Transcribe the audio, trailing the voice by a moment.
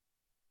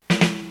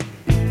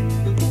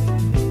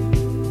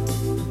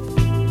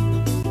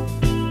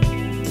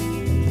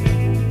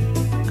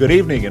Good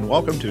evening and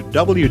welcome to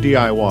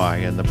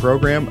WDIY and the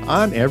program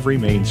On Every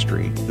Main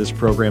Street. This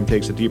program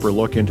takes a deeper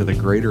look into the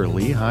greater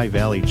Lehigh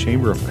Valley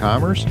Chamber of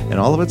Commerce and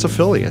all of its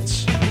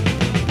affiliates.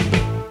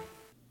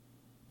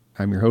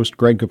 I'm your host,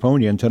 Greg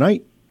Capone, and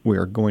tonight we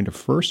are going to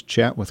first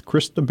chat with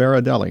Krista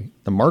Berardelli,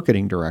 the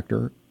marketing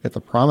director at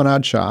the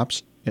Promenade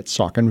shops at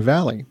Saucon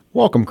Valley.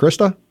 Welcome,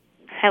 Krista.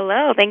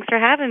 Hello, thanks for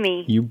having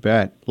me. You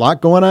bet. A lot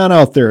going on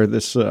out there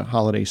this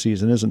holiday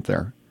season, isn't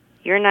there?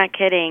 You're not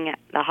kidding.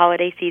 The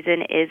holiday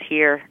season is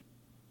here.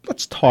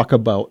 Let's talk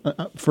about,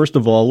 first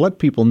of all, let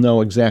people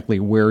know exactly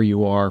where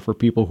you are for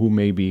people who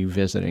may be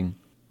visiting.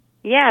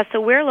 Yeah,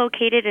 so we're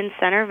located in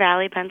Center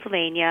Valley,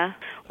 Pennsylvania.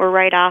 We're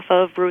right off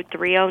of Route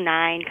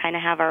 309, kind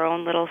of have our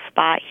own little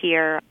spot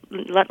here,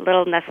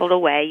 little nestled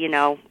away,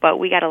 but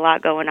we got a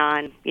lot going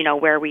on,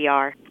 where we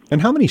are.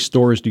 And how many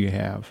stores do you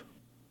have?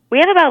 We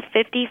have about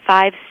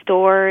 55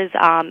 stores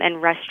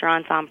and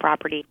restaurants on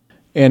property.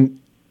 And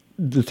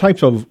the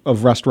types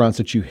of restaurants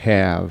that you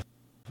have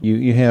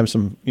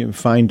some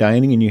fine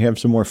dining and you have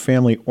some more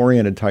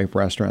family-oriented type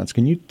restaurants.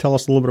 Can you tell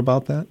us a little bit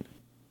about that?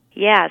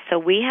 Yeah, so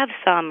we have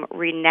some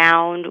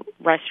renowned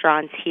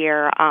restaurants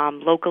here,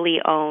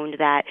 locally owned,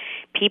 that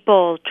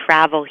people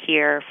travel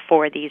here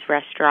for these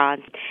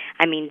restaurants.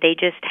 I mean, they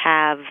just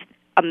have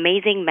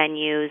amazing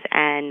menus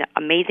and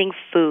amazing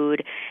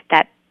food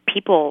that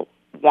people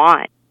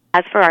want.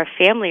 As for our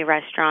family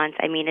restaurants,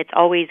 I mean, it's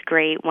always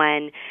great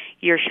when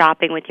you're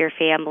shopping with your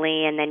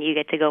family and then you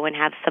get to go and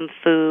have some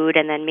food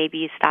and then maybe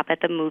you stop at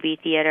the movie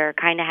theater,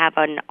 kind of have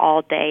an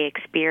all-day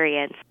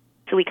experience.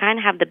 So we kind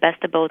of have the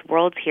best of both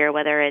worlds here,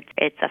 whether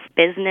it's a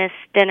business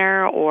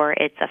dinner or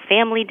it's a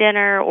family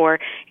dinner or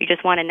you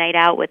just want a night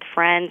out with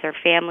friends or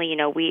family.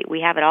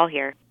 We have it all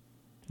here.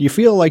 Do you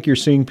feel like you're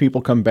seeing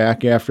people come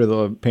back after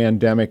the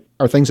pandemic?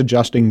 Are things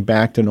adjusting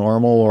back to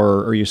normal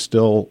or are you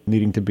still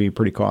needing to be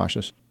pretty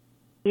cautious?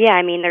 Yeah,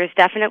 I mean, there's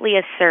definitely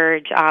a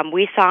surge.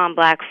 We saw on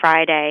Black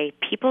Friday,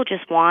 people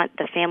just want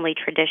the family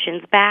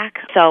traditions back.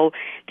 So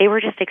they were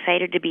just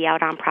excited to be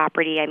out on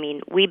property. I mean,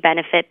 we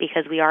benefit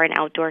because we are an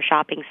outdoor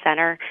shopping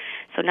center.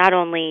 So not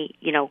only,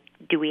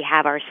 do we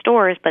have our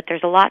stores, but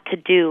there's a lot to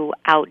do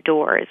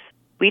outdoors.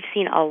 We've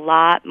seen a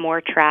lot more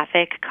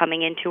traffic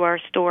coming into our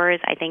stores.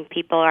 I think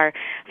people are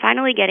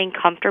finally getting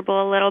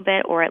comfortable a little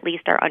bit, or at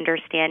least are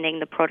understanding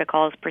the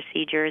protocols,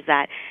 procedures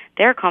that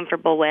they're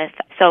comfortable with.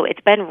 So it's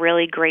been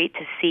really great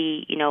to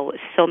see,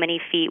 so many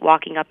feet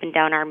walking up and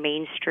down our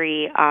main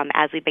street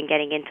as we've been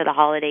getting into the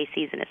holiday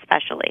season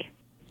especially.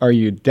 Are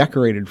you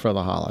decorated for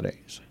the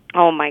holidays?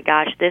 Oh my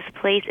gosh, this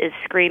place is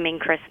screaming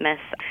Christmas.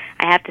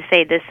 I have to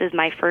say, this is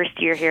my first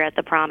year here at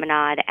the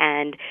Promenade,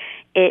 and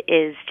it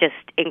is just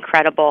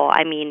incredible.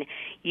 I mean,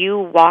 you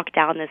walk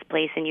down this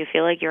place and you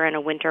feel like you're in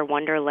a winter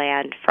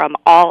wonderland from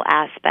all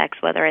aspects,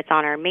 whether it's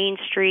on our main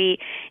street,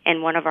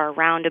 in one of our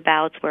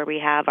roundabouts where we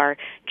have our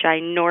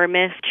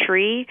ginormous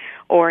tree,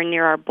 or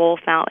near our bull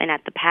fountain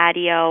at the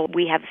patio.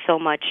 We have so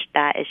much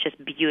that is just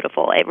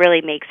beautiful. It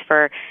really makes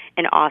for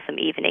an awesome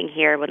evening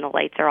here when the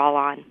lights are all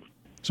on.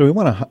 So we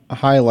want to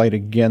highlight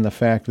again the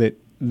fact that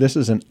this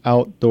is an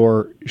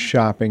outdoor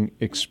shopping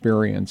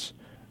experience.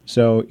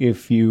 So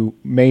if you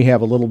may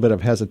have a little bit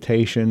of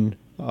hesitation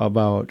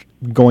about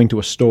going to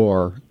a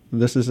store,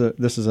 this is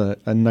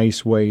a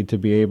nice way to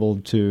be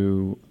able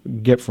to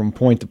get from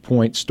point to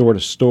point, store to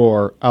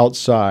store,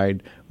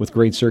 outside with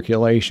great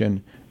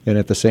circulation. And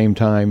at the same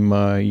time,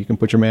 you can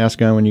put your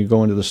mask on when you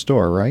go into the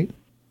store, right?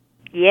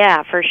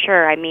 Yeah, for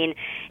sure. I mean,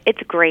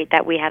 it's great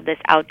that we have this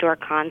outdoor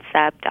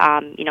concept,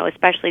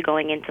 especially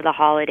going into the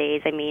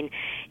holidays. I mean,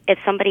 if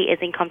somebody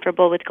isn't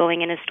comfortable with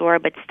going in a store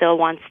but still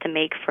wants to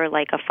make for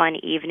like a fun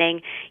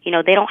evening, they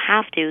don't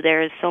have to.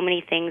 There's so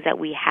many things that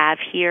we have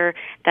here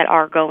that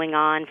are going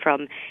on,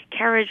 from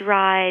carriage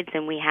rides,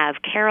 and we have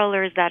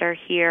carolers that are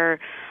here,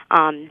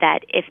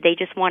 that if they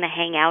just want to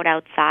hang out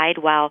outside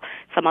while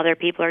some other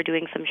people are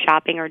doing some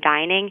shopping or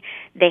dining,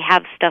 they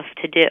have stuff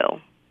to do.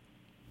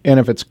 And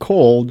if it's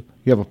cold,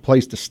 you have a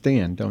place to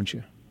stand, don't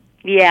you?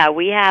 Yeah,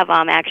 we have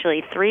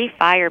actually 3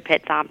 fire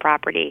pits on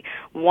property.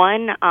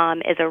 One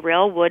is a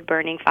real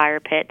wood-burning fire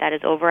pit that is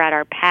over at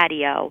our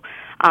patio,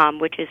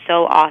 which is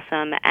so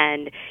awesome,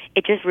 and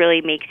it just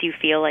really makes you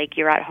feel like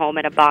you're at home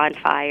at a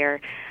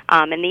bonfire.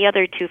 And the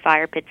other 2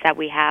 fire pits that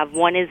we have,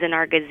 one is in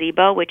our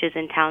gazebo, which is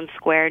in Town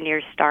Square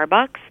near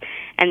Starbucks,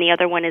 and the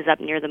other one is up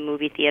near the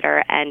movie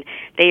theater, and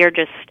they are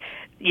just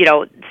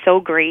so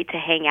great to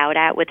hang out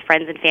at with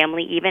friends and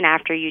family, even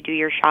after you do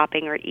your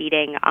shopping or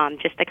eating,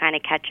 just to kind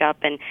of catch up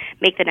and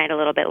make the night a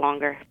little bit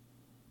longer.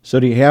 So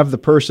do you have the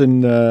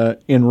person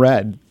in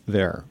red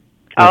there?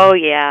 Oh,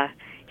 yeah.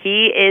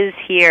 He is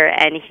here,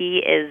 and he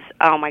is,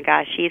 oh my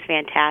gosh, he's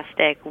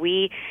fantastic.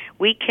 We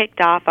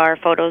kicked off our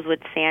Photos with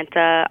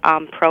Santa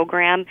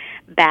program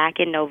back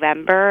in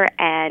November,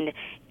 and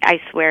I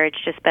swear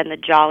it's just been the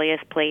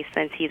jolliest place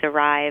since he's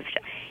arrived.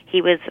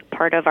 He was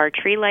part of our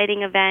tree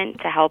lighting event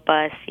to help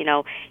us,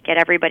 get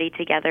everybody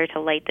together to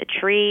light the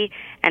tree.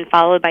 And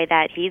followed by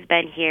that, he's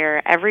been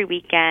here every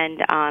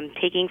weekend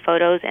taking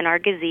photos in our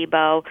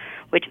gazebo,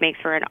 which makes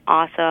for an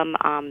awesome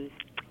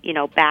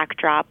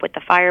backdrop with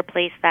the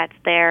fireplace that's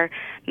there.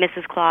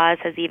 Mrs. Claus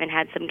has even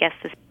had some guest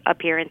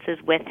appearances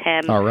with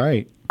him. All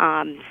right.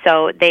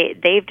 So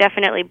they've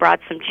definitely brought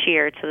some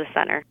cheer to the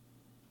center.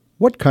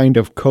 What kind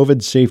of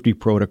COVID safety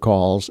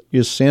protocols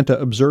is Santa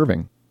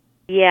observing?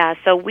 Yeah,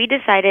 so we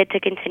decided to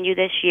continue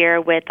this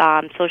year with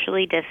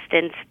socially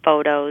distanced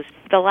photos.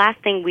 The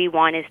last thing we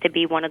want is to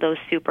be one of those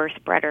super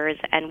spreaders,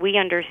 and we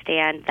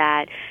understand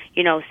that,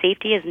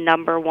 safety is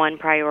number one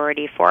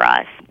priority for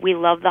us. We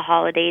love the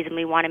holidays, and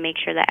we want to make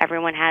sure that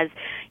everyone has,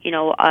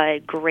 a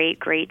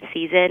great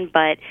season,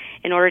 but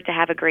in order to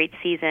have a great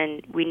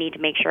season, we need to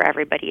make sure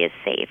everybody is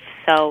safe.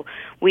 So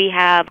we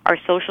have our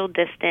social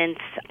distance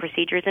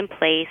procedures in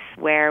place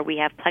where we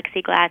have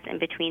plexiglass in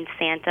between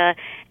Santa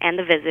and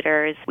the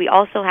visitors. We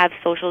also have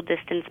social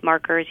distance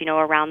markers,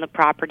 around the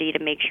property to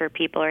make sure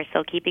people are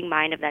still keeping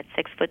mind of that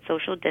 6-foot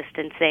social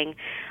distancing.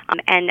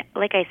 And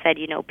like I said,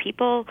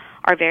 people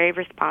are very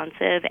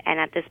responsive and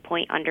at this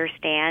point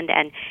understand.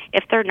 And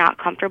if they're not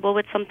comfortable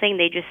with something,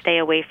 they just stay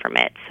away from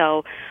it.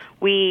 So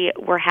we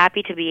were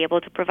happy to be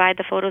able to provide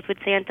the photos with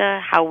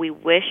Santa, how we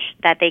wish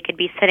that they could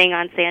be sitting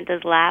on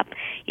Santa's lap.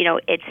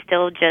 It's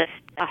still just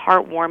a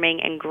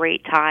heartwarming and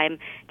great time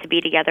to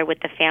be together with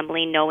the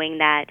family, knowing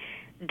that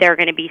they're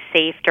going to be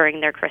safe during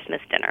their Christmas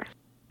dinner.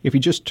 If you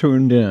just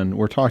tuned in,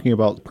 we're talking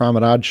about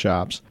Promenade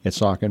shops at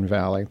Saucon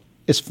Valley.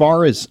 As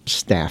far as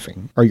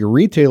staffing, are your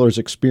retailers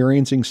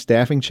experiencing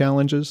staffing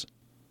challenges?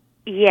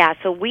 Yeah,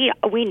 so we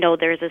know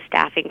there's a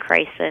staffing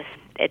crisis.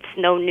 It's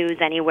no news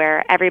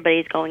anywhere.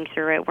 Everybody's going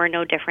through it. We're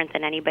no different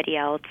than anybody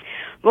else.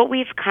 What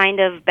we've kind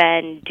of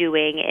been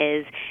doing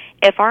is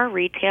if our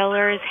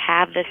retailers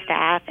have the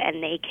staff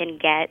and they can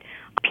get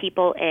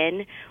people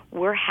in,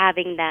 we're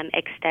having them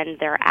extend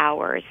their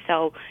hours.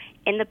 So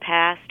in the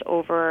past,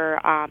 over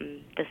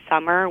the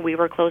summer, we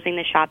were closing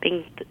the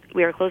shopping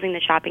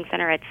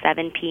center at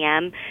 7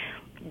 p.m.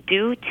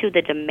 Due to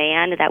the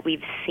demand that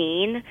we've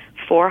seen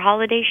for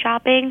holiday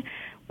shopping,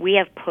 we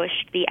have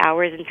pushed the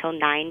hours until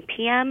 9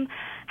 p.m.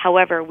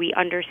 However, we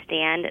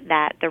understand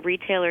that the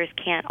retailers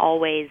can't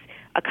always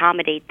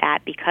accommodate that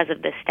because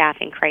of the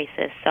staffing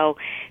crisis. So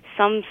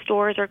some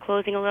stores are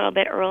closing a little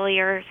bit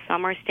earlier,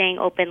 some are staying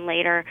open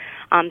later.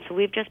 So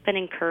we've just been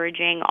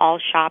encouraging all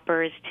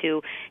shoppers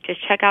to just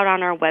check out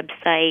on our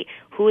website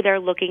who they're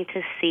looking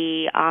to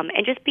see,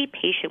 and just be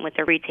patient with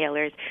the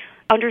retailers.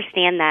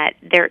 Understand that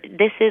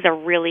this is a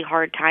really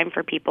hard time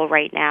for people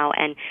right now,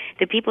 and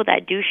the people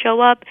that do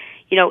show up,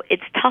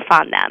 it's tough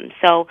on them.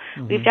 So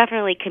we've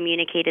definitely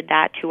communicated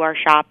that to our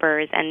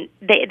shoppers, and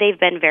they've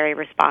been very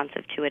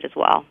responsive to it as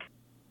well.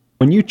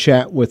 When you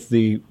chat with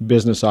the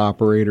business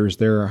operators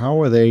there, how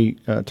are they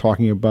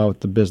talking about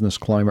the business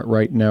climate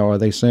right now? Are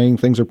they saying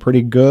things are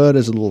pretty good?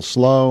 Is it a little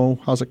slow?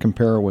 How's it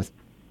compare with,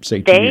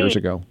 say, 2 years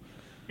ago?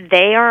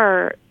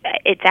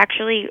 It's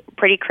actually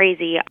pretty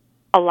crazy.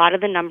 A lot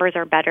of the numbers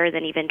are better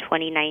than even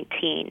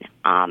 2019.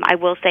 I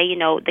will say,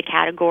 the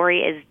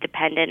category is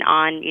dependent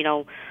on,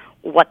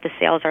 what the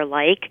sales are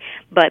like,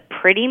 but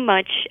pretty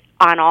much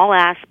on all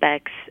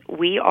aspects,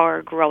 we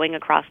are growing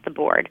across the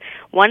board.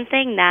 One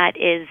thing that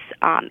is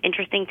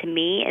interesting to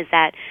me is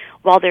that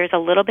while there's a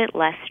little bit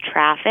less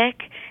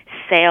traffic,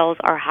 sales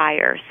are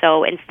higher.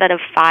 So instead of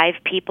 5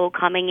 people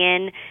coming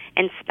in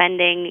and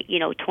spending,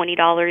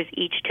 $20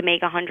 each to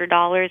make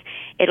 $100,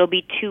 it'll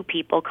be 2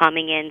 people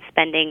coming in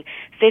spending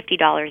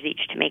 $50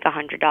 each to make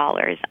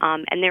 $100.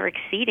 And they're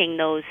exceeding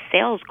those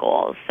sales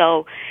goals.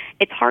 So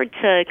it's hard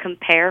to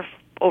compare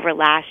over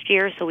last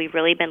year, so we've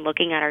really been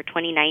looking at our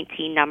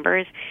 2019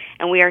 numbers,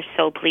 and we are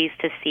so pleased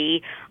to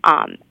see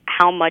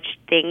how much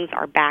things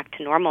are back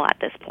to normal at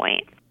this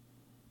point.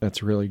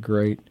 That's really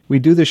great. We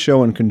do this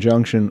show in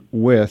conjunction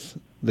with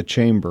the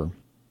Chamber.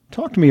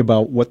 Talk to me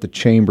about what the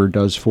Chamber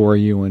does for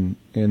you and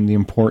the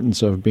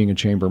importance of being a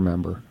Chamber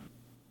member.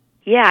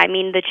 Yeah,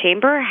 the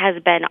Chamber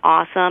has been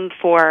awesome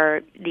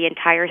for the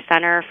entire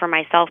center, for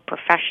myself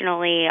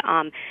professionally.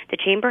 The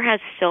Chamber has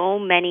so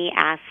many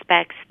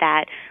aspects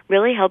that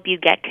really help you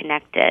get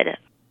connected.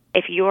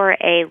 If you're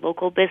a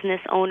local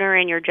business owner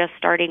and you're just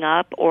starting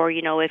up, or,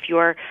 if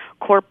you're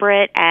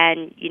corporate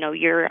and,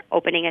 you're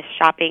opening a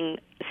shopping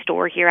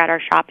store here at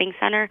our shopping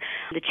center,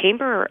 the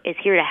Chamber is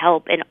here to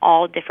help in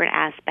all different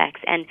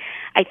aspects. And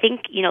I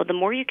think, the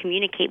more you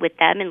communicate with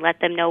them and let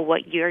them know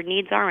what your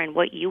needs are and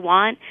what you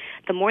want,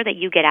 the more that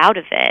you get out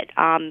of it.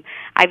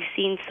 I've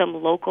seen some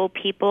local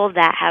people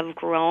that have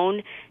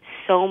grown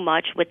so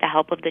much with the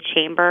help of the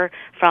Chamber,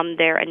 from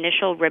their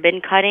initial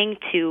ribbon cutting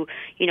to,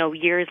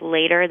 years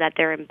later that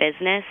they're in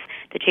business.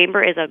 The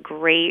Chamber is a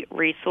great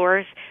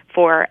resource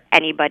for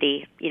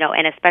anybody,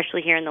 and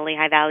especially here in the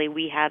Lehigh Valley,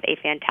 we have a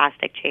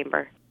fantastic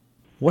Chamber.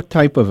 What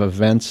type of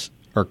events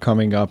are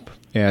coming up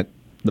at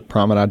the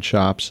Promenade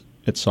shops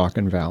at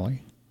Saucon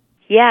Valley?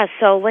 Yeah,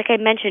 so like I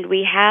mentioned,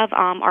 we have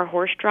our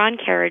horse-drawn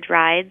carriage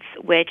rides,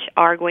 which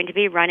are going to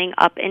be running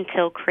up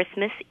until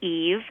Christmas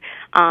Eve.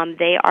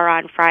 They are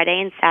on Friday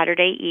and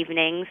Saturday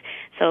evenings,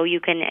 so you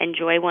can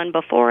enjoy one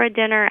before a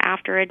dinner,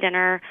 after a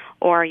dinner,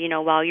 or,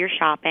 while you're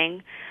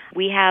shopping.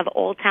 We have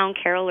Old Town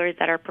Carolers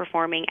that are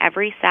performing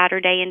every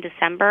Saturday in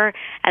December,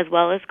 as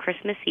well as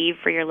Christmas Eve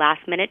for your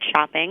last-minute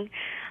shopping.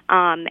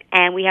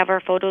 And we have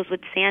our photos with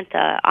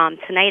Santa.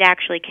 Tonight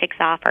actually kicks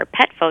off our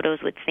pet photos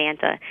with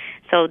Santa.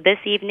 So this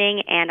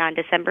evening and on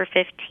December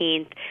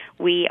 15th,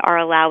 we are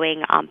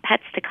allowing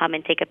pets to come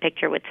and take a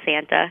picture with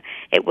Santa.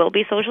 It will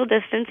be social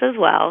distance as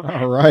well.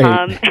 All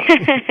right.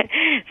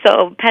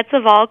 So pets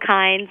of all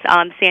kinds.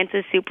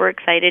 Santa's super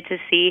excited to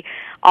see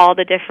all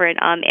the different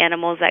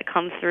animals that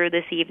come through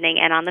this evening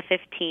and on the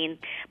 15th.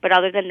 But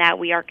other than that,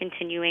 we are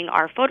continuing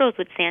our Photos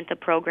with Santa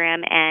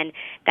program, and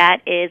that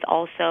is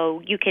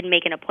also, you can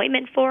make an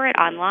appointment for it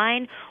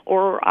online,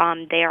 or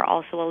they are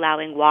also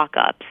allowing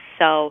walk-ups.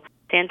 So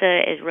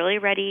Santa is really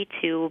ready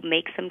to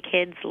make some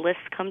kids'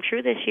 lists come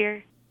true this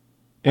year.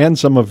 And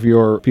some of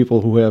your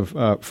people who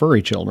have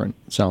furry children,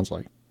 it sounds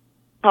like.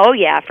 Oh,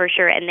 yeah, for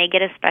sure. And they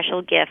get a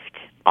special gift.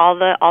 All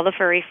the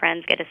furry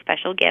friends get a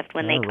special gift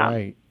when they come. All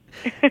right.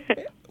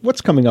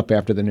 What's coming up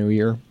after the new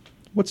year?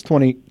 What's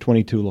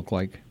 2022 look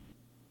like?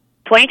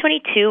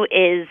 2022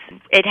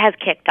 it has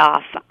kicked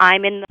off.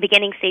 I'm in the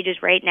beginning stages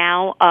right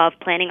now of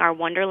planning our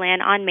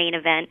Wonderland on Main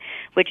event,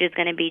 which is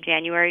going to be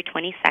January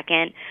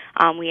 22nd.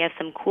 We have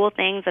some cool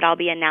things that I'll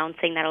be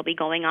announcing that'll be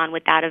going on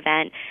with that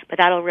event, but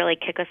that'll really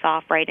kick us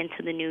off right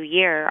into the new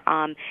year.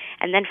 And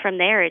then from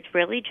there, it's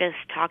really just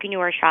talking to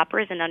our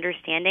shoppers and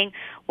understanding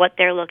what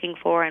they're looking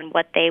for and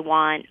what they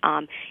want,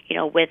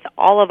 with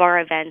all of our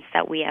events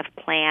that we have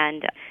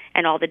planned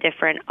and all the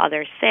different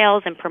other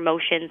sales and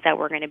promotions that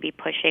we're going to be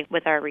pushing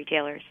with our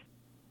retailers.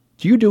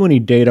 Do you do any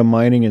data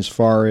mining as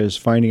far as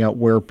finding out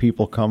where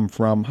people come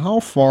from?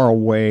 How far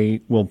away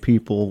will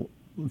people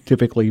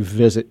typically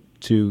visit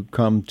to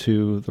come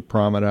to the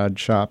Promenade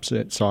shops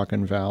at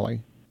Saucon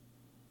Valley?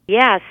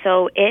 Yeah,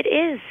 so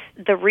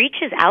the reach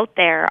is out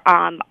there.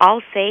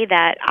 I'll say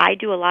that I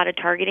do a lot of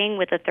targeting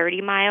with a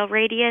 30-mile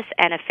radius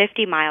and a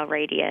 50-mile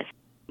radius.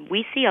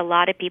 We see a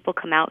lot of people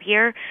come out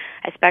here,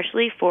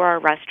 especially for our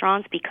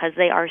restaurants, because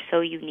they are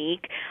so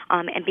unique,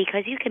 and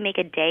because you can make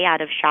a day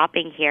out of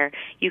shopping here.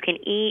 You can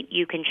eat,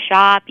 you can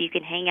shop, you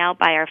can hang out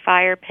by our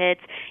fire pits,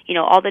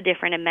 all the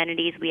different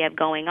amenities we have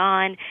going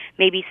on,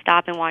 maybe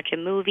stop and watch a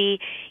movie.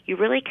 You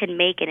really can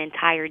make an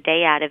entire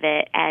day out of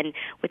it, and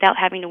without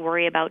having to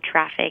worry about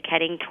traffic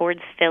heading towards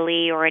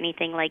Philly or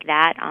anything like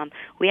that.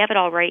 We have it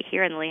all right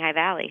here in the Lehigh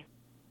Valley.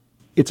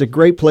 It's a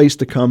great place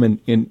to come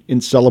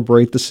and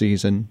celebrate the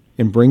season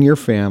and bring your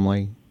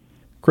family.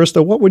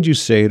 Krista, what would you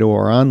say to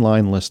our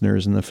online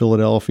listeners in the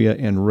Philadelphia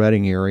and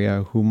Reading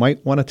area who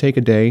might want to take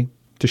a day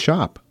to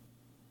shop?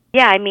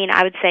 Yeah,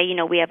 I would say,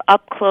 we have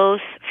up-close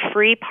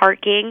free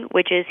parking,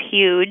 which is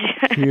huge.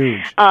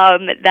 Huge.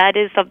 That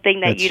is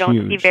something that That's you don't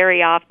huge. see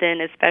very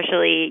often,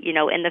 especially,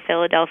 in the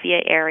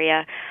Philadelphia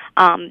area.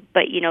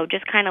 But,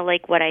 just kind of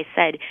like what I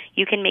said,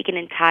 you can make an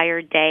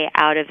entire day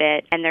out of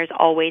it, and there's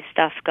always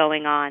stuff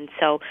going on.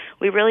 So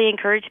we really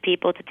encourage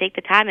people to take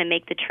the time and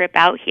make the trip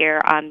out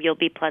here. You'll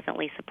be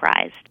pleasantly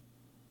surprised.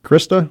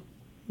 Krista,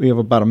 we have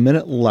about a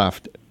minute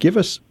left. Give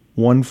us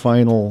one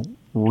final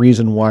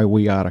reason why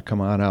we ought to come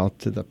on out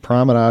to the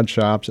Promenade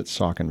shops at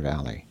Saucon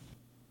Valley.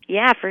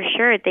 Yeah, for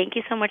sure. Thank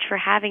you so much for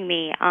having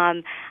me.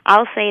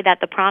 I'll say that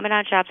the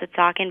Promenade shops at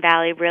Saucon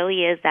Valley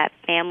really is that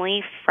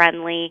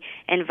family-friendly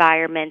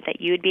environment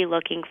that you'd be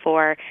looking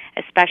for,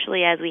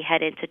 especially as we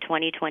head into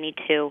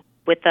 2022.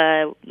 With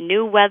the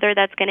new weather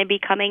that's going to be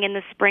coming in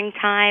the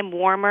springtime,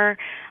 warmer,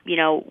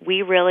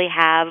 we really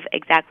have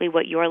exactly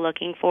what you're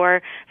looking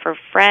for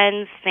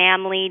friends,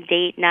 family,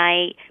 date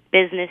night,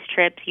 business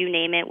trips, you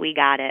name it, we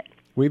got it.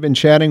 We've been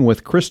chatting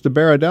with Krista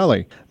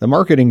Berardelli, the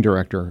marketing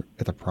director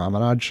at the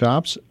Promenade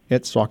shops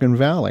at Saucon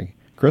Valley.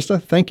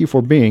 Krista, thank you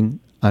for being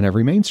on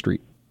Every Main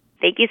Street.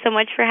 Thank you so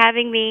much for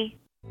having me.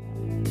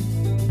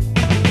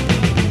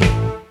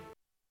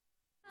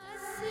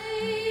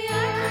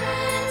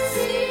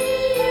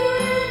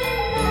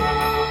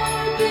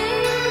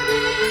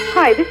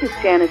 Hi, this is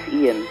Janice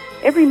Ian.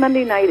 Every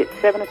Monday night at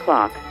 7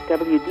 o'clock,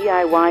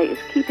 WDIY is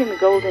keeping the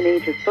golden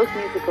age of folk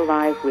music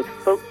alive with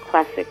folk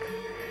classics.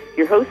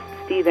 Your host,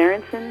 Steve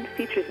Aronson,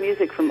 features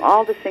music from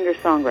all the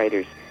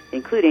singer-songwriters,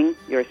 including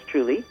yours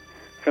truly,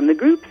 from the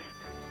groups,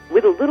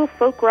 with a little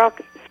folk rock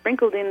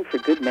sprinkled in for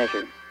good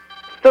measure.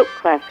 Folk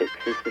Classics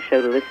is the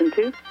show to listen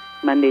to,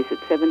 Mondays at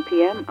 7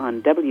 p.m.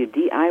 on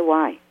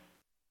WDIY.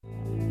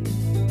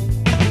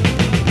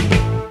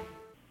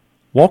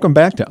 Welcome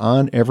back to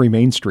On Every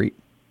Main Street.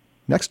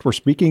 Next, we're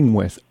speaking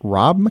with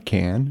Rob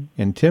McCann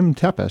and Tim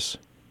Tepes,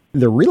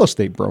 the real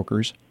estate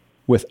brokers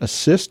with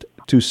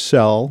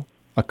Assist-2-Sell,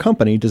 a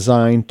company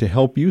designed to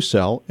help you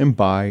sell and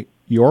buy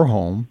your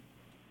home.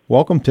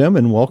 Welcome, Tim,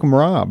 and welcome,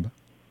 Rob.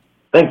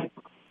 Thanks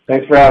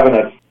for having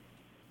us.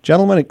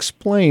 Gentlemen,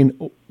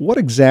 explain what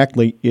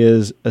exactly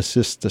is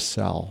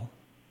Assist-2-Sell?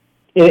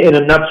 In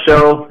a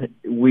nutshell,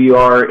 we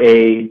are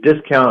a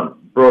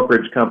discount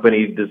brokerage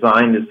company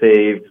designed to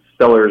save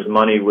sellers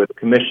money with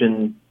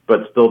commission,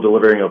 but still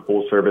delivering a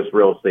full-service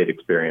real estate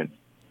experience.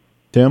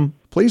 Tim,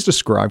 please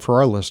describe for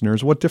our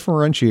listeners what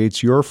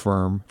differentiates your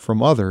firm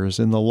from others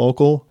in the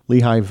local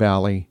Lehigh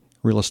Valley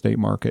real estate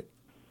market.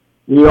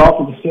 We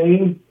offer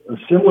a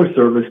similar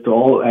service to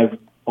all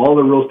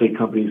the real estate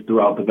companies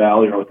throughout the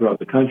valley or throughout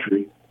the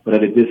country, but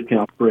at a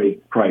discount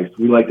price.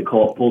 We like to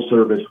call it full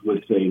service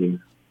with savings.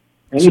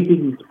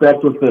 Anything you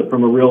expect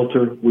from a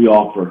realtor, we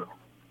offer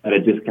at a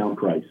discount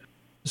price.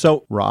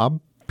 So, Rob,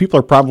 people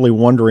are probably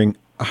wondering,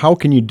 how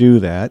can you do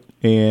that?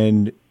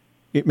 And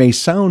it may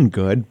sound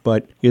good,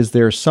 but is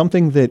there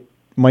something that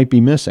might be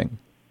missing?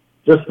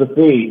 Just the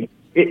fee.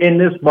 In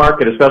this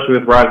market, especially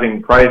with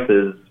rising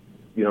prices,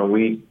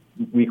 we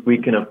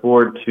can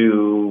afford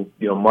to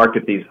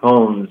market these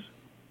homes,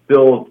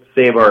 still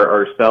save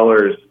our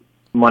sellers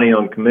money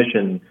on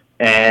commission,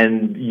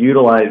 and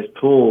utilize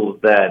tools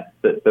that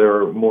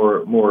are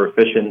more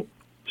efficient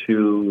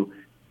to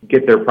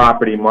get their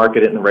property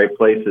marketed in the right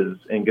places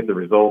and get the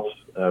results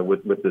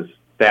with this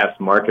fast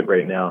market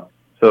right now.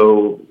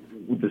 So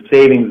the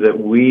savings that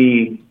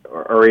we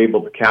are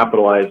able to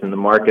capitalize in the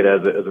market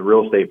as a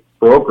real estate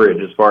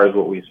brokerage, as far as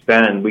what we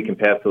spend, we can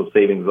pass those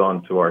savings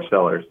on to our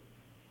sellers.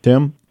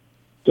 Tim?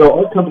 So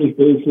our company is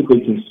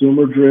basically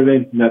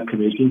consumer-driven, not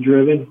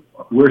commission-driven.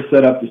 We're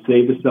set up to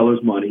save the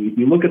sellers money. If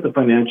you look at the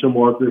financial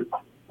market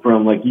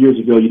from like years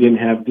ago, you didn't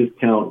have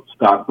discount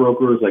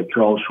stockbrokers like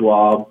Charles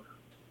Schwab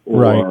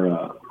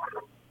or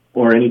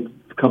any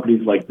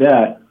companies like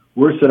that.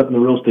 We're set up in the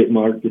real estate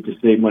market to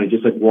save money,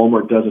 just like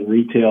Walmart does in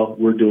retail.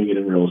 We're doing it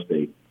in real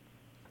estate.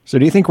 So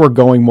do you think we're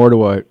going more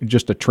to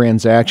just a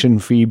transaction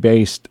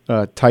fee-based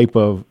type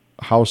of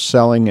house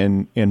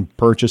selling and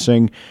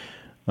purchasing?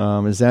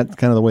 Is that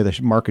kind of the way the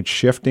market's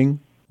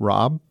shifting,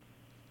 Rob?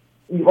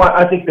 Well,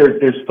 I think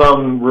there's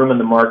some room in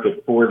the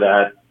market for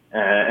that,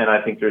 and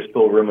I think there's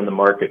still room in the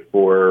market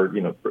for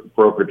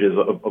brokerages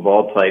of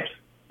all types,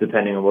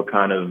 depending on what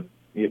kind of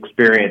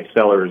experience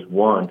sellers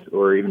want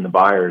or even the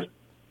buyers.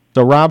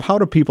 So, Rob, how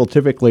do people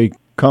typically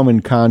come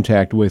in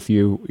contact with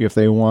you if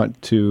they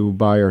want to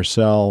buy or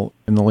sell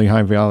in the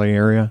Lehigh Valley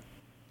area?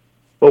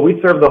 Well, we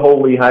serve the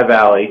whole Lehigh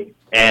Valley,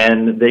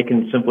 and they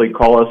can simply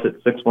call us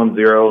at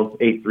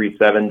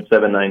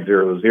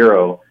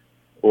 610-837-7900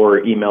 or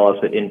email us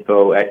at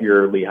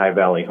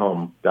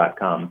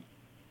info@yourlehighvalleyhome.com.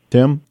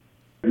 Tim?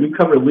 We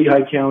cover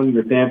Lehigh County,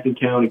 Northampton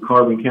County,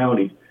 Carbon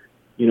County.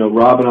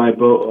 Rob and I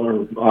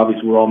both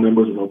obviously we're all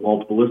members of a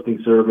multiple listing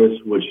service,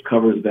 which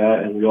covers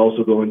that, and we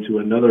also go into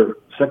another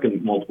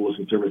second multiple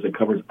listing service that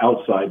covers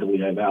outside the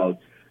Lehigh Valley.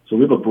 So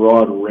we have a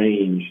broad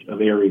range of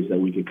areas that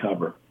we could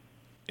cover.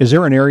 Is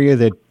there an area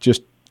that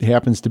just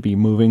happens to be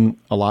moving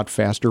a lot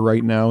faster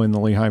right now in the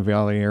Lehigh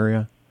Valley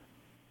area?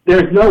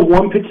 There's no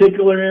one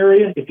particular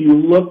area. If you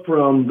look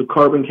from the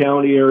Carbon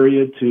County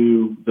area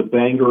to the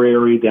Bangor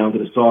area, down to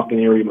the Saucon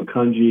area,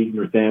 Macungie,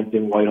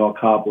 Northampton, Whitehall,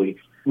 Copley,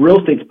 real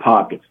estate's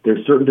pockets.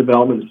 There's certain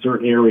developments in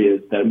certain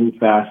areas that move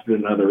faster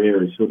than other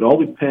areas. So it all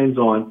depends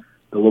on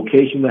the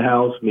location of the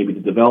house, maybe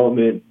the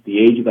development, the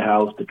age of the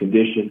house, the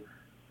condition.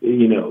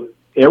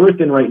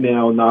 Everything right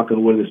now, knock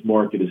on wood, in this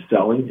market is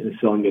selling, and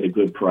it's selling at a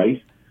good price.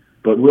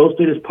 But real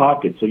estate is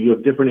pockets. So you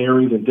have different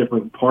areas and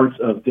different parts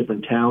of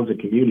different towns and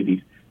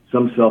communities.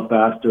 Some sell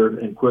faster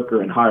and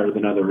quicker and higher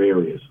than other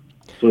areas.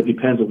 So it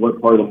depends on what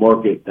part of the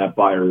market that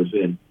buyer is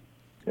in.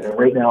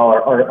 Right now,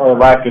 our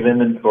lack of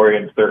inventory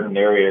in certain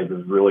areas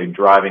is really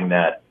driving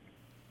that.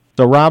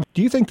 So, Rob,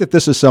 do you think that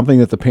this is something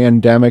that the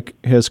pandemic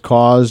has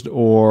caused,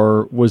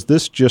 or was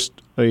this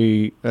just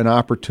an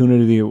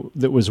opportunity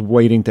that was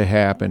waiting to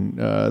happen,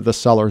 the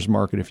seller's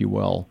market, if you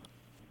will?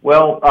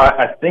 Well,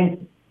 I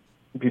think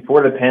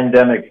before the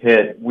pandemic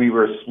hit, we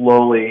were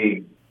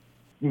slowly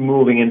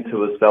moving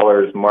into a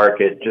seller's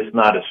market, just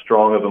not as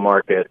strong of a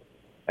market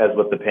as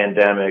what the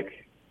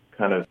pandemic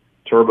kind of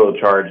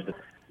turbocharged.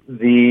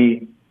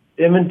 The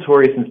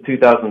inventory since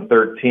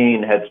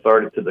 2013 had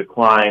started to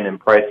decline and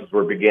prices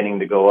were beginning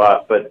to go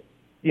up, but,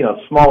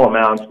 small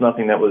amounts,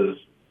 nothing that was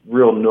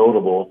real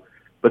notable.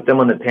 But then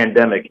when the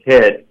pandemic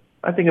hit,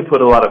 I think it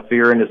put a lot of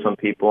fear into some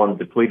people and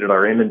depleted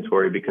our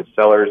inventory because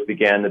sellers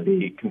began to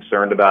be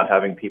concerned about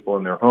having people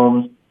in their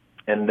homes.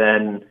 And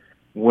then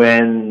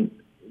when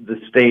the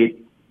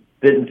state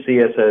didn't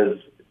see us as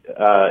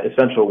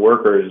essential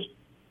workers,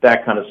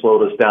 that kind of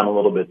slowed us down a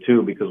little bit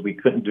too because we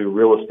couldn't do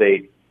real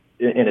estate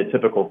in a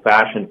typical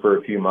fashion for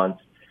a few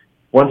months.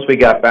 Once we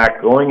got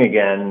back going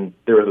again,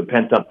 there was a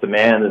pent-up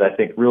demand that I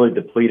think really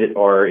depleted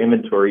our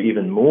inventory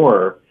even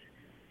more.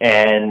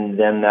 And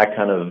then that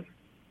kind of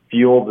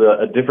fueled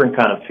a different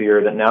kind of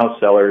fear that now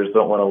sellers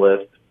don't want to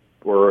list,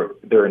 or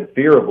they're in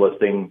fear of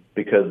listing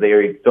because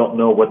they don't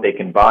know what they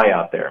can buy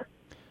out there.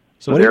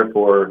 So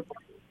therefore,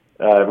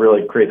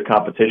 really creates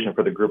competition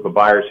for the group of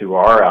buyers who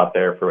are out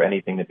there for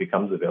anything that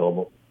becomes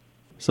available.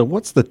 So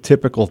what's the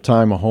typical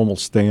time a home will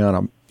stay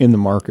on in the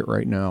market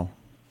right now?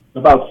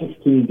 About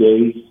 16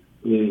 days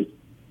is,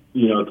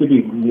 it could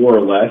be more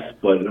or less,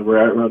 but we're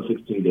at around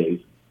 16 days.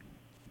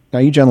 Now,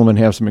 you gentlemen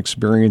have some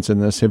experience in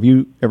this. Have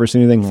you ever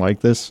seen anything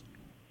like this,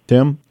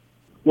 Tim?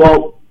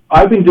 Well,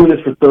 I've been doing this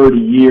for 30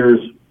 years,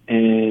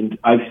 and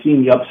I've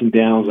seen the ups and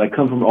downs. I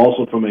come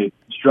also from a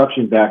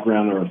construction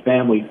background, or a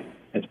family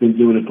that's been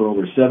doing it for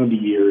over 70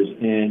 years.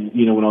 And,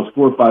 when I was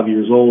 4 or 5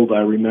 years old,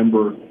 I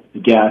remember the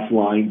gas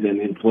lines and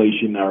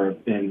inflation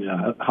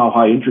and how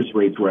high interest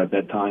rates were at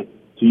that time.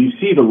 So you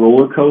see the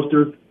roller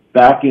coaster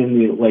back in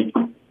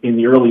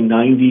the early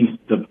 90s.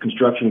 The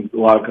construction, a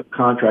lot of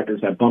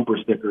contractors had bumper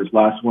stickers.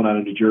 Last one out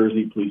of New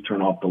Jersey, please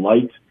turn off the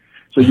lights.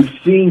 So you've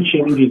seen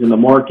changes in the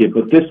market,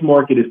 but this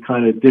market is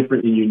kind of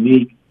different and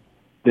unique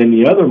than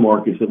the other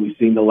markets that we've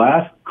seen. The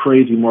last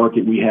crazy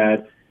market we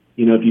had,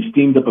 if you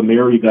steamed up a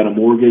mirror, you got a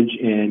mortgage,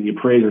 and the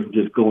appraisers are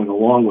just going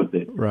along with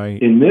it.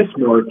 Right. In this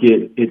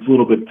market, it's a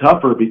little bit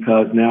tougher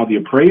because now the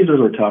appraisers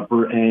are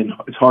tougher, and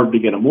it's hard to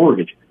get a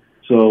mortgage.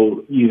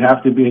 So you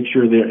have to make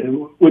sure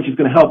which is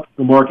going to help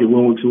the market,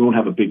 so we won't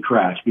have a big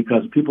crash,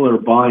 because people that are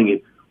buying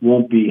it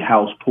won't be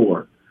house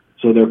poor.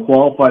 So they're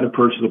qualified to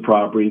purchase the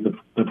property. The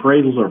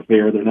appraisals are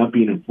fair. They're not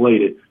being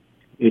inflated.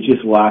 It's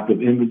just lack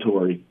of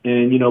inventory.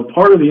 And,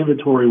 part of the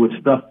inventory with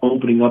stuff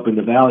opening up in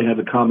the Valley has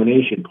a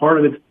combination. Part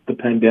of it's the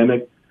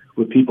pandemic,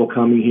 with people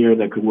coming here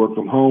that could work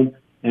from home.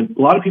 And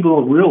a lot of people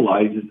don't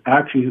realize is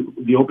actually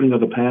the opening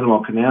of the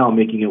Panama Canal,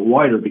 making it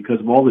wider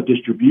because of all the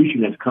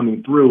distribution that's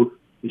coming through.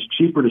 It's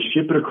cheaper to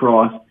ship it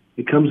across.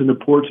 It comes into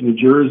ports in New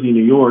Jersey,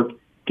 New York,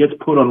 gets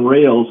put on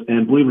rails,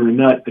 and believe it or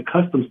not, the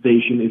customs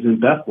station is in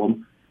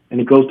Bethlehem,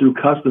 and it goes through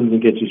customs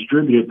and gets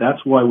distributed.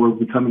 That's why we're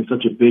becoming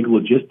such a big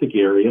logistic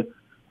area.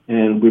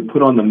 And we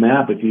put on the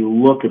map, if you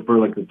look at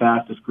the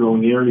fastest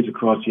growing areas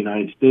across the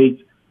United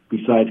States,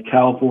 besides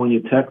California,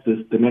 Texas,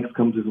 the next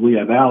comes is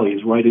Lehigh Valley,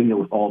 is right in there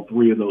with all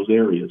three of those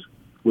areas,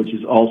 which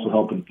is also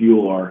helping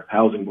fuel our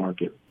housing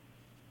market.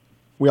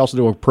 We also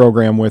do a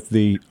program with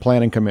the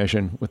Planning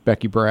Commission with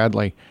Becky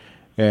Berardelli,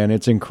 and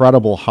it's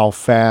incredible how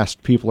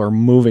fast people are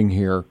moving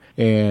here,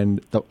 and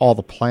all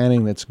the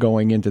planning that's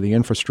going into the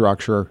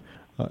infrastructure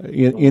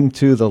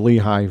into the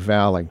Lehigh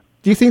Valley.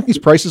 Do you think these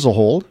prices will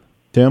hold,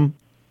 Tim?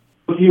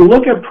 If you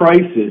look at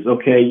prices,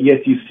 yes,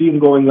 you see them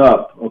going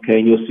up,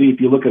 and you'll see,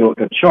 if you look at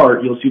a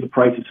chart, you'll see the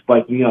prices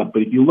spiking up.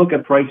 But if you look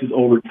at prices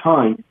over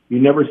time, you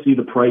never see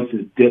the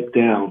prices dip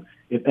down.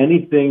 If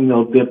anything,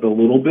 they'll dip a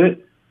little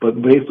bit, but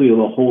basically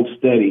it'll hold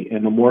steady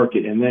in the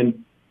market. And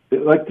then,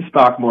 like the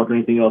stock market or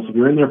anything else, if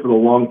you're in there for the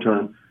long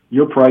term,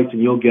 your price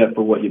and you'll get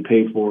for what you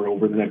pay for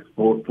over the next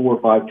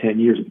 4, 5, 10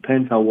 years. It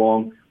depends how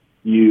long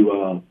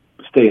you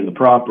stay in the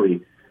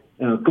property.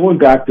 Going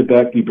back to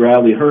Becky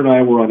Bradley, her and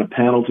I were on a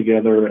panel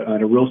together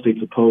at a real estate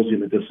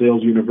symposium at the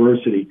Sales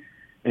University,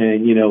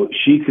 and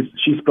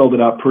she spelled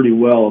it out pretty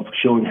well, of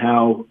showing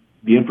how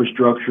the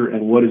infrastructure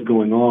and what is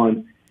going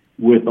on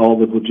with all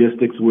the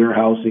logistics,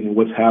 warehousing, and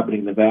what's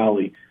happening in the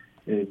Valley.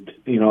 And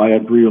I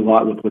agree a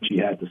lot with what she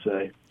had to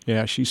say.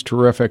 Yeah, she's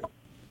terrific.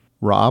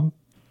 Rob?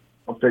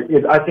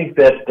 I think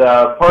that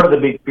part of the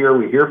big fear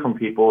we hear from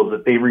people is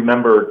that they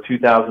remember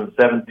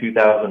 2007,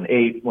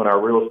 2008, when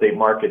our real estate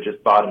market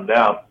just bottomed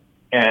out.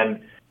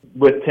 And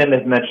what Tim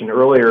had mentioned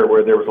earlier,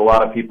 where there was a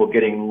lot of people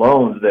getting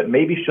loans that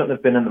maybe shouldn't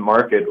have been in the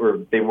market, or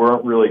they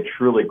weren't really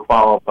truly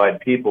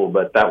qualified people,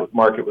 but that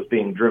market was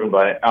being driven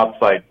by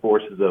outside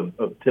forces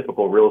of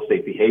typical real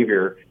estate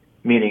behavior,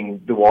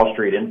 meaning the Wall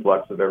Street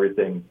influx of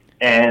everything.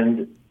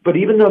 But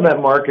even though that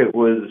market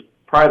was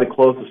probably the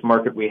closest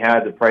market we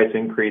had to price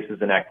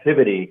increases in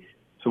activity,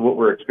 so what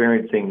we're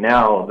experiencing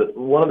now,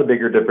 one of the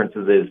bigger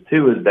differences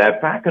is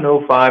that back in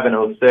 05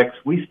 and 06,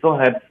 we still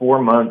had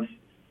 4 months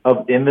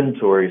of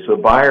inventory, so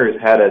buyers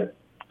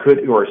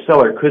or a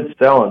seller could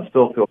sell and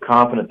still feel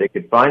confident they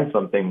could find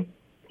something,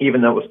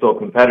 even though it was still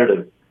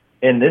competitive.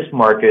 In this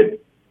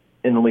market,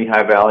 in the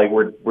Lehigh Valley,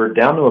 we're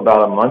down to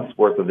about a month's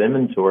worth of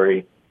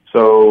inventory,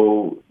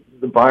 so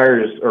the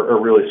buyers are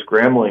really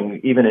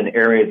scrambling, even in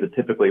areas that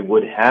typically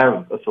would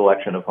have a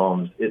selection of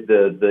homes.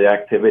 The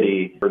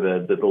activity, or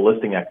the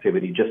listing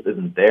activity, just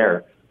isn't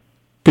there.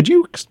 Could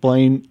you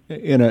explain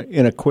in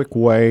a quick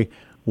way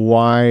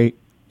why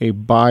a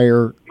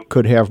buyer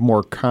could have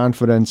more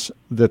confidence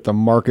that the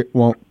market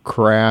won't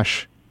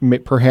crash?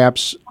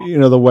 Perhaps,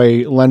 the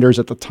way lenders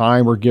at the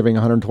time were giving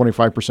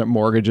 125%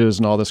 mortgages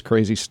and all this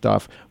crazy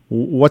stuff.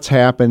 What's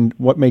happened?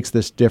 What makes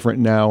this different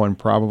now and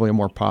probably a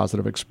more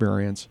positive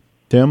experience?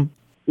 Tim?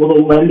 Well,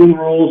 the lending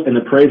rules and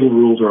appraisal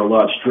rules are a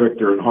lot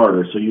stricter and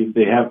harder. So you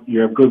have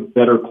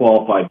better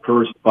qualified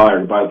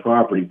buyer to buy the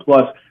property.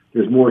 Plus,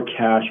 there's more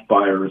cash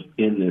buyers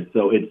in this.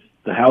 So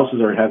the houses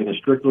are having a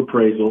stricter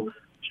appraisal,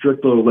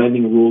 stricter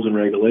lending rules and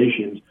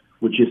regulations,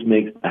 which just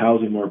makes the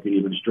housing market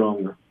even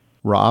stronger.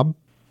 Rob?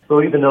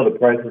 So even though the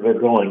prices are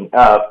going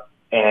up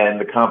and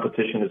the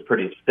competition is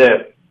pretty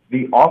stiff,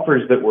 the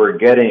offers that we're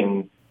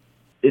getting,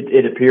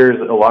 it appears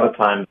that a lot of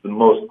times the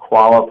most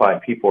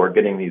qualified people are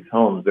getting these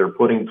homes. They're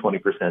putting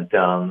 20%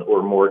 down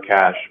or more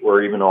cash,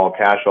 or even all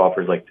cash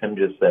offers, like Tim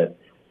just said.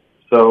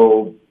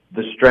 So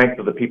the strength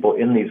of the people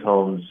in these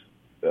homes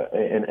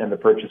and the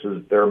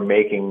purchases they're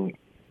making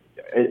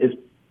is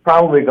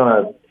probably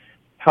going to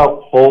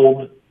help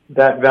hold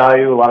that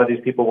value. A lot of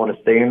these people want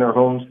to stay in their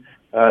homes.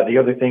 The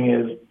other thing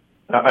is,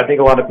 I think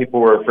a lot of people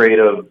were afraid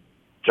of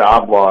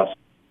job loss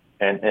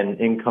and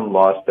income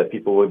loss, that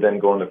people would then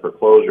go into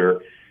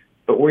foreclosure.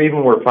 But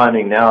we're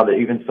finding now that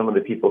even some of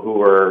the people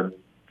who are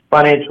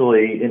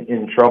financially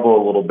in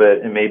trouble a little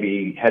bit and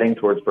maybe heading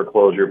towards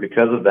foreclosure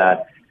because of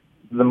that,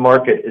 the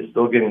market is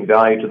still giving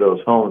value to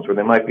those homes where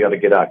they might be able to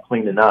get out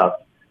clean enough,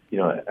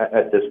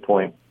 at this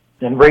point.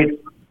 And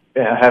rates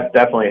have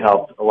definitely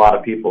helped a lot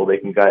of people. They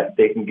can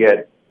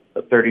get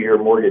a 30-year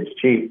mortgage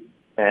cheap,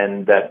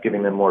 and that's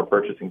giving them more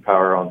purchasing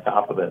power on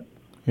top of it.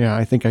 Yeah,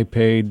 I think I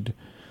paid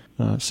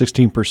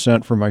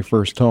 16% for my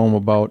first home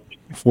about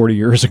 40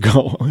 years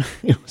ago.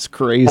 It was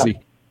crazy.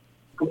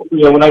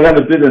 When I got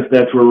into business,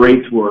 that's where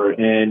rates were.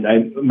 And I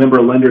remember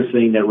a lender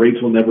saying that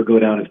rates will never go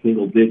down to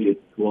single digits.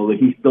 Well,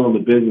 he's still in the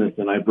business,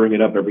 and I bring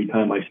it up every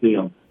time I see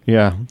him.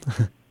 Yeah.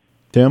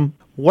 Tim,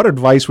 what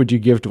advice would you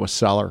give to a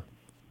seller?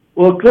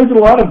 Well, there's a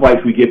lot of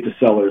advice we give to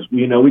sellers.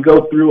 We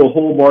go through a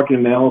whole market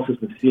analysis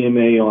and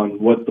CMA on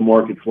what the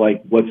market's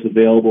like, what's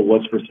available,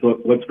 what's for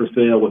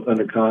sale, what's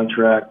under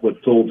contract,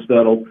 what's sold,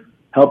 settled.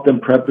 Help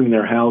them prepping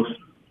their house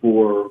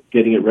for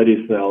getting it ready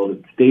to sell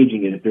and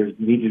staging it. If there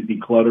needs to be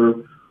clutter,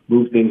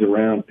 move things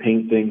around,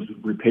 paint things,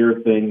 repair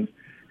things.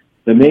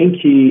 The main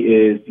key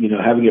is,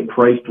 having it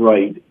priced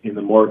right in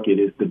the market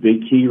is the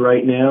big key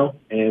right now.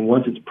 And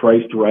once it's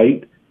priced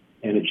right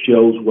and it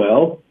shows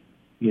well,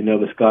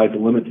 the sky's the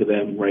limit to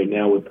them right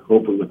now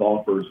hopefully with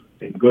offers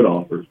and good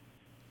offers.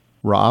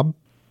 Rob?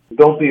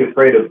 Don't be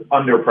afraid of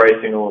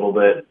underpricing a little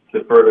bit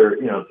to further,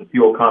 to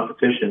fuel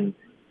competition.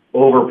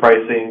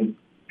 Overpricing,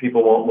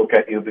 people won't look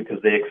at you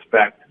because they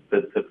expect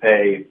to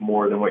pay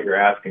more than what you're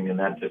asking, and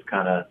that just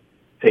kind of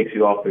takes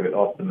you off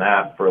the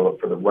map for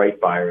the right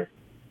buyers.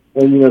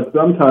 And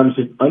sometimes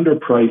just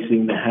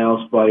underpricing the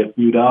house by a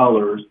few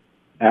dollars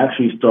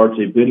actually starts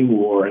a bidding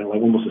war and like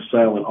almost a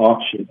silent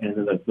auction,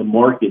 and then the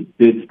market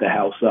bids the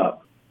house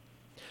up.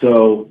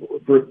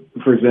 So,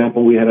 for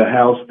example, we had a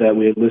house that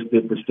we had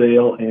listed for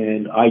sale,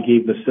 and I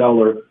gave the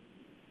seller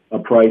a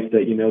price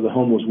that the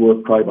home was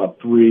worth probably about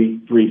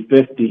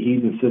 $350.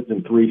 He's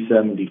insisting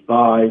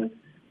 $375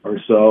 or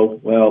so.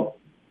 Well,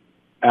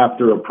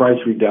 after a price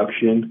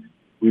reduction,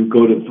 we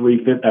go to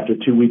 $350. After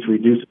 2 weeks,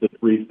 reduce it to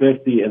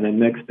 $350, and then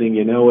next thing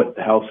you know,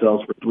 the house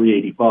sells for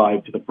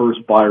 $385 to the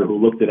first buyer who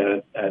looked at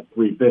it at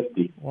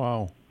 $350.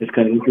 Wow, it's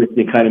kind of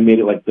interesting. Kind of made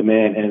it like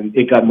demand, and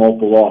it got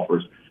multiple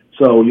offers.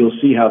 So you'll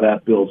see how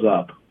that builds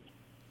up.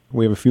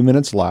 We have a few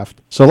minutes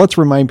left, so let's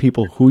remind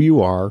people who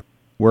you are,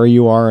 where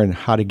you are, and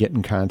how to get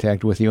in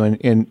contact with you,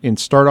 and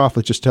start off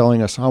with just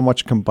telling us how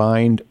much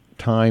combined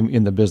time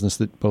in the business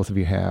that both of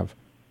you have.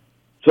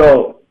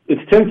 So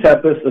it's Tim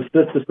Tepes,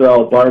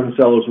 Assist-2-Sell's, Buyers and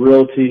Sellers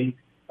Realty.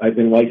 I've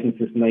been licensed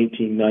since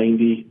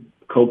 1990,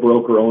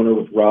 co-broker owner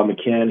with Rob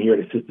McCann here at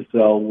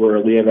Assist-2-Sell. We're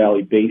a Lehigh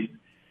Valley-based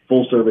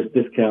full-service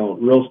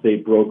discount real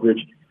estate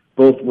brokerage.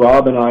 Both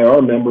Rob and I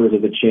are members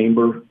of the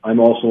Chamber. I'm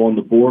also on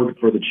the board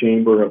for the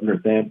Chamber of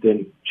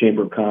Northampton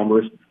Chamber of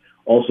Commerce.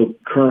 Also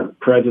current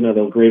president of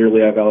the Greater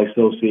Lehigh Valley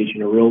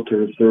Association of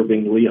Realtors,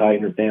 serving Lehigh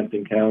and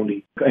Northampton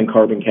County and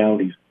Carbon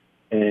counties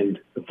and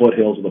the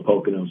foothills of the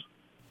Poconos.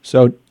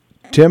 So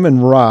Tim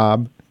and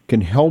Rob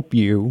can help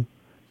you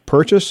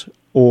purchase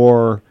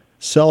or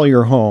sell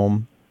your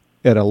home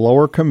at a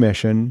lower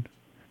commission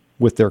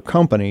with their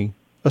company,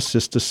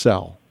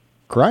 Assist-2-Sell,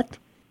 correct?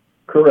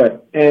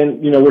 Correct.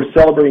 And, we're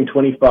celebrating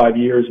 25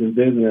 years in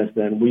business,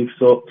 and we've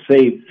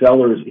saved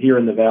sellers here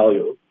in the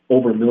Valley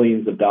over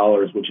millions of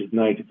dollars, which is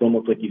nice. It's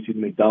almost like you see the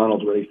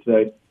McDonald's where they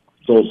say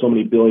sold so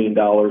many $1 billion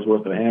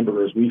worth of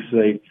hamburgers. We've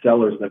saved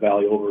sellers in the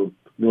Valley over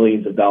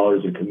millions of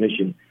dollars in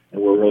commission,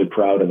 and we're really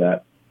proud of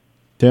that.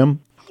 Tim,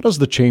 how does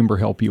the Chamber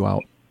help you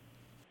out?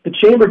 The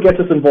Chamber gets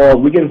us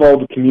involved. We get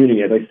involved with the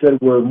community. As I said,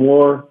 we're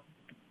more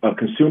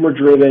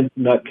consumer-driven,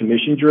 not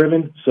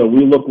commission-driven. So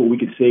we look what we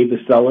could save the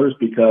sellers,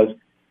 because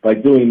by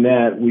doing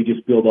that, we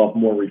just build off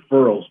more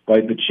referrals.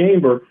 By the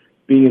Chamber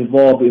being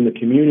involved in the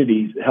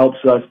communities helps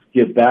us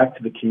give back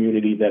to the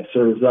community that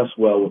serves us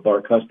well with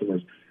our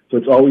customers. So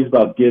it's always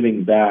about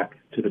giving back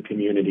to the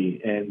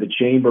community. And the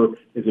Chamber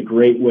is a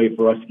great way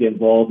for us to get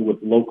involved with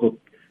local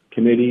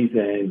committees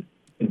and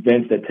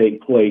events that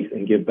take place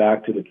and give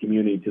back to the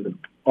community, to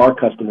our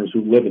customers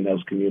who live in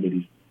those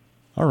communities.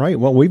 All right.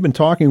 Well, we've been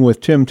talking with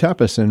Tim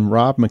Tepes and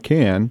Rob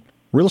McCann,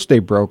 real estate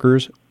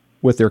brokers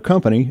with their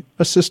company,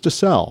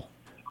 Assist-2-Sell.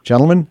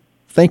 Gentlemen,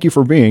 thank you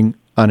for being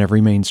on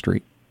Every Main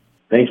Street.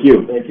 Thank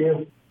you. Thank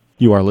you.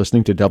 You are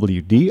listening to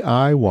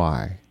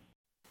WDIY.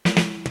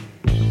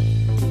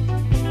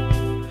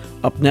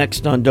 Up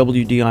next on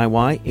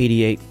WDIY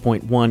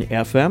 88.1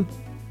 FM,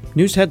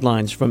 news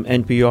headlines from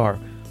NPR,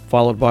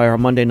 followed by our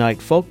Monday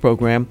night folk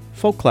program,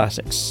 Folk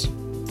Classics.